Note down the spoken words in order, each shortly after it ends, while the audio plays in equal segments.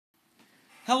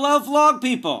Hello, vlog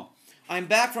people! I'm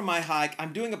back from my hike.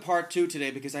 I'm doing a part 2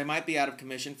 today because I might be out of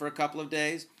commission for a couple of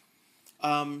days.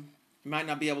 Might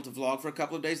not be able to vlog for a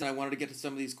couple of days, and I wanted to get to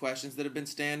some of these questions that have been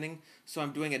standing. So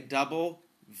I'm doing a double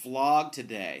vlog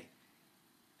today.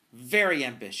 Very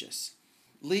ambitious.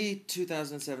 Lee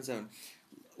 2007.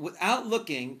 Without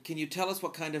looking, can you tell us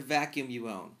what kind of vacuum you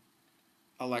own?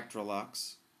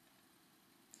 Electrolux.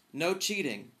 No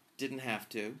cheating. Didn't have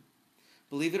to.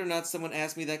 Believe it or not, someone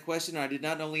asked me that question, and I did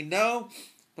not only know,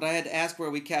 but I had to ask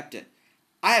where we kept it.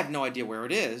 I have no idea where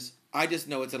it is. I just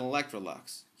know it's an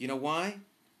Electrolux. You know why?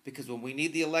 Because when we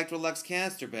need the Electrolux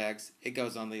canister bags, it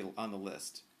goes on the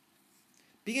list.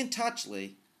 Be in touch,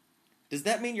 Lee. Does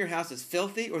that mean your house is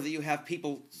filthy, or that you have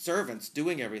servants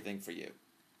doing everything for you?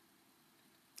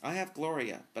 I have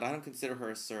Gloria, but I don't consider her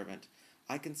a servant.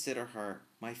 I consider her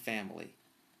my family.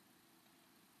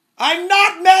 I'm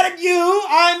not mad at you!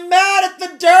 I'm mad at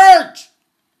the dirt!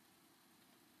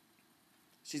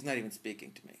 She's not even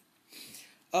speaking to me.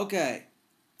 Okay.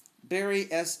 Barry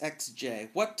SXJ.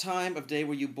 What time of day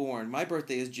were you born? My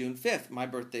birthday is June 5th. My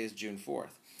birthday is June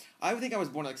 4th. I would think I was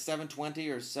born like 7:20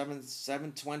 or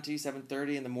 7:20,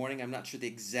 7:30 in the morning. I'm not sure the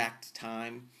exact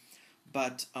time.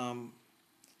 But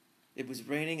it was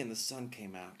raining and the sun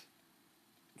came out.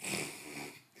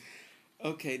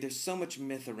 Okay, there's so much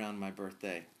myth around my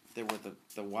birthday. There were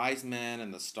the wise men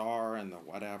and the star and the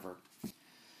whatever.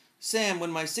 Sam, when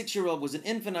my 6-year-old was an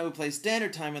infant, I would play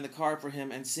Standard Time in the car for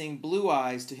him and sing Blue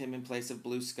Eyes to him in place of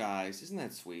Blue Skies. Isn't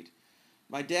that sweet?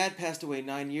 My dad passed away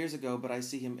 9 years ago, but I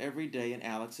see him every day in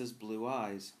Alex's Blue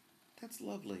Eyes. That's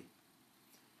lovely.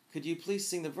 Could you please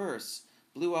sing the verse?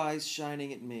 Blue eyes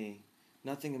shining at me.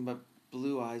 Nothing but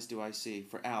blue eyes do I see.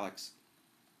 For Alex.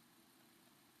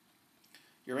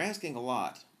 You're asking a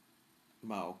lot,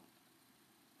 Mo.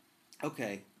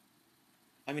 Okay.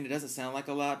 I mean, it doesn't sound like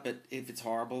a lot, but if it's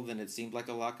horrible, then it seemed like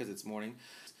a lot because it's morning.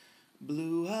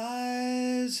 Blue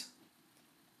eyes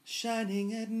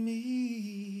shining at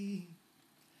me.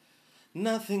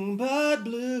 Nothing but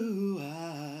blue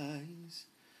eyes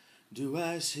do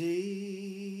I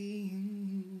see.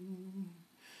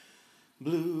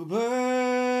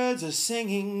 Bluebirds are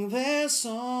singing their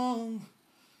song.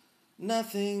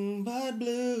 Nothing but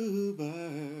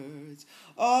bluebirds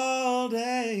all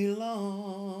day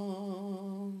long.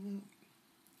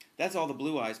 That's all the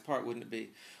blue eyes part, wouldn't it be?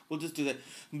 We'll just do that.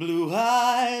 Blue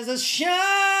eyes are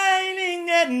shining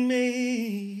at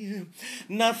me.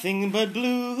 Nothing but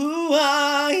blue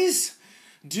eyes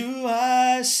do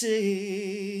I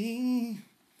see.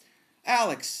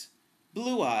 Alex,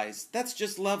 blue eyes. That's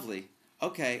just lovely.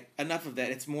 Okay, enough of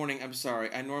that. It's morning. I'm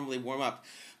sorry. I normally warm up.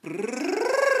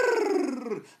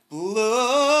 Blue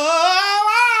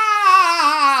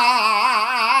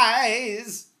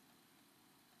eyes.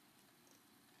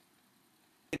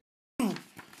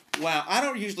 Wow, I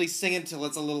don't usually sing until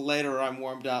it's a little later or I'm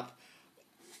warmed up.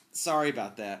 Sorry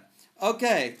about that.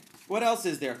 Okay, what else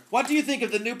is there? What do you think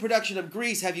of the new production of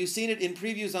Grease? Have you seen it in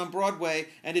previews on Broadway,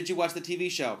 and did you watch the TV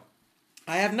show?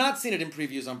 I have not seen it in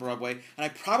previews on Broadway, and I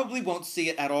probably won't see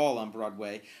it at all on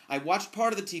Broadway. I watched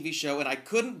part of the TV show, and I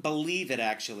couldn't believe it,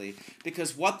 actually,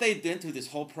 because what they've been through this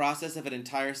whole process of an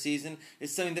entire season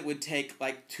is something that would take,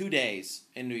 like, 2 days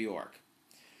in New York.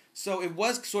 So it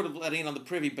was sort of letting in on the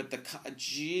privy, but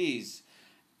jeez.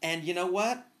 And you know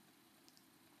what?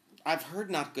 I've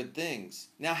heard not good things.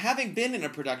 Now, having been in a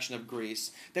production of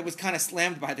Grease that was kind of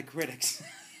slammed by the critics,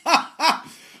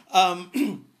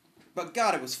 but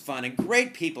God, it was fun. And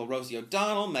great people. Rosie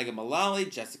O'Donnell, Megan Mullally,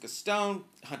 Jessica Stone,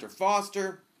 Hunter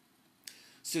Foster,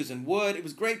 Susan Wood. It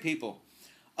was great people.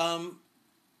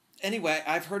 Anyway,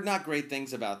 I've heard not great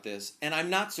things about this. And I'm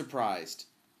not surprised.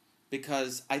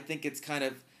 Because I think it's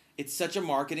such a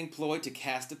marketing ploy to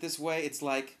cast it this way. It's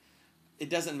like, it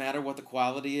doesn't matter what the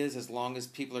quality is as long as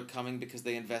people are coming because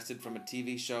they invested from a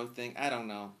TV show thing. I don't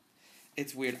know.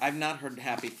 It's weird. I've not heard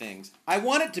happy things. I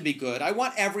want it to be good. I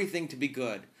want everything to be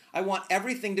good. I want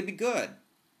everything to be good.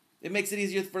 It makes it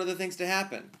easier for other things to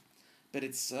happen. But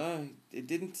it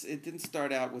didn't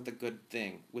start out with a good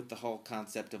thing, with the whole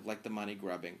concept of like the money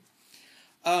grubbing.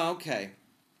 Okay.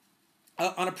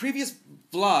 On a previous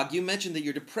vlog, you mentioned that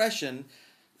your depression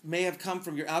may have come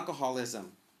from your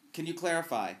alcoholism. Can you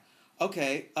clarify?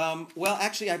 Okay. Well,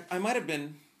 actually, I might have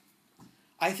been.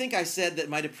 I think I said that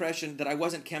my depression, that I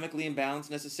wasn't chemically imbalanced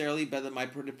necessarily, but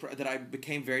that I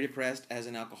became very depressed as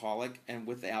an alcoholic and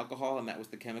with the alcohol, and that was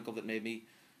the chemical that made me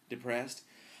depressed.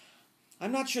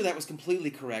 I'm not sure that was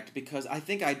completely correct because I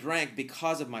think I drank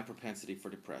because of my propensity for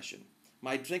depression.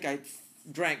 I think I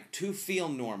drank to feel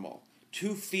normal,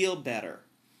 to feel better.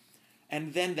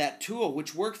 And then that tool,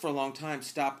 which worked for a long time,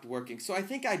 stopped working. So I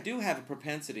think I do have a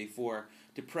propensity for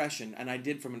depression, and I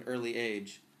did from an early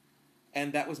age.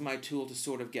 And that was my tool to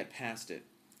sort of get past it,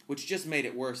 which just made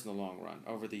it worse in the long run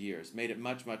over the years. Made it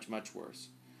much, much, much worse.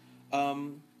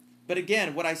 But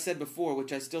again, what I said before,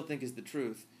 which I still think is the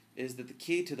truth, is that the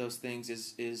key to those things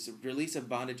is release of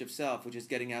bondage of self, which is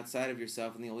getting outside of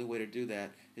yourself, and the only way to do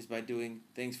that is by doing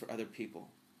things for other people.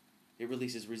 It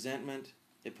releases resentment,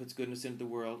 it puts goodness into the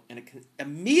world, and it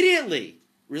immediately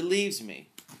relieves me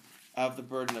of the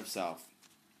burden of self.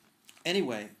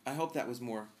 Anyway, I hope that was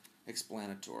more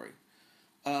explanatory.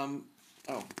 Done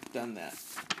that.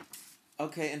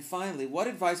 Okay, and finally, what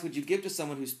advice would you give to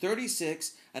someone who's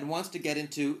 36 and wants to get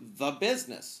into the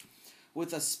business?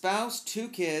 With a spouse, 2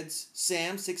 kids,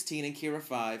 Sam, 16, and Kira,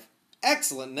 5,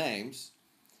 excellent names,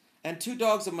 and 2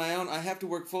 dogs of my own, I have to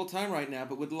work full-time right now,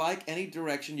 but would like any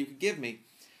direction you could give me.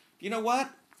 You know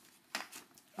what?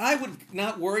 I would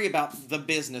not worry about the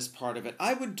business part of it.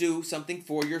 I would do something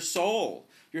for your soul.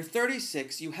 You're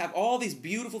 36, you have all these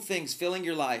beautiful things filling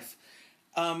your life.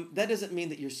 That doesn't mean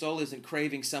that your soul isn't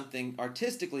craving something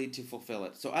artistically to fulfill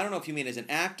it. So I don't know if you mean as an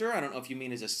actor, I don't know if you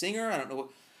mean as a singer, I don't know.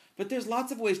 But there's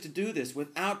lots of ways to do this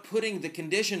without putting the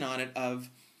condition on it of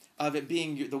it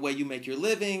being the way you make your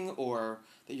living, or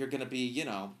that you're going to be,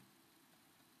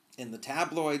 in the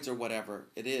tabloids or whatever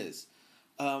it is.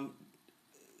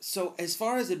 So as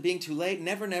far as it being too late,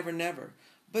 never, never, never.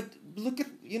 But look at,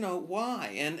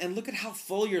 why, and look at how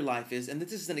full your life is, and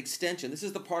this is an extension. This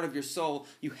is the part of your soul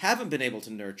you haven't been able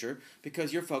to nurture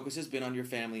because your focus has been on your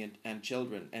family and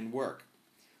children and work.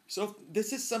 So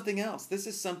this is something else. This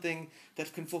is something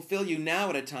that can fulfill you now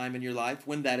at a time in your life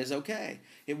when that is okay.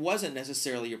 It wasn't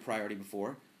necessarily your priority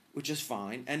before, which is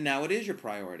fine, and now it is your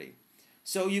priority.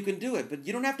 So you can do it, but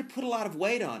you don't have to put a lot of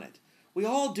weight on it. We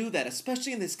all do that,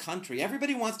 especially in this country.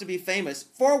 Everybody wants to be famous.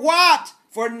 For what?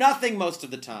 For nothing most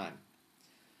of the time.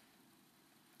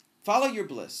 Follow your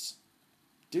bliss.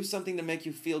 Do something to make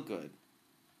you feel good.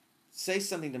 Say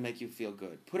something to make you feel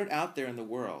good. Put it out there in the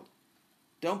world.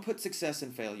 Don't put success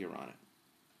and failure on it.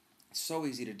 It's so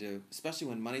easy to do, especially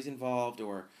when money's involved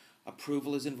or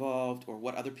approval is involved or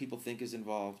what other people think is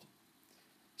involved.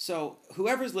 So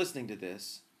whoever's listening to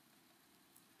this,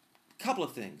 a couple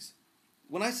of things.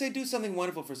 When I say do something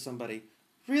wonderful for somebody,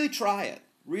 really try it.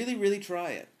 Really, really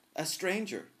try it. A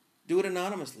stranger. Do it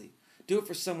anonymously. Do it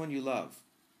for someone you love.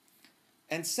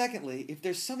 And secondly, if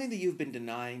there's something that you've been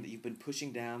denying, that you've been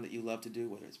pushing down, that you love to do,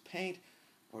 whether it's paint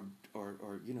or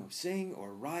sing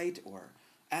or write or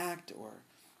act or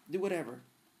do whatever,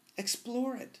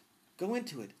 explore it. Go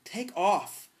into it. Take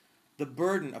off the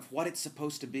burden of what it's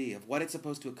supposed to be, of what it's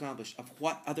supposed to accomplish, of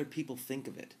what other people think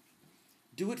of it.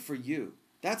 Do it for you.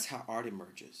 That's how art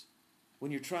emerges.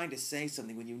 When you're trying to say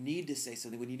something, when you need to say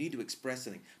something, when you need to express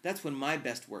something, that's when my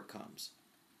best work comes.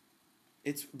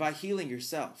 It's by healing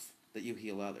yourself that you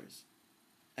heal others.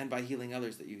 And by healing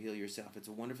others that you heal yourself. It's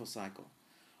a wonderful cycle.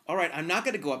 All right, I'm not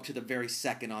going to go up to the very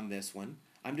second on this one.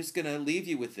 I'm just going to leave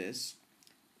you with this.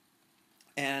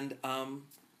 And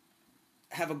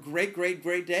have a great, great,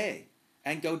 great day.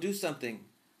 And go do something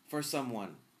for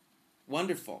someone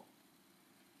wonderful.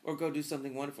 Or go do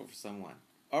something wonderful for someone.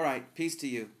 All right, peace to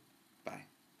you.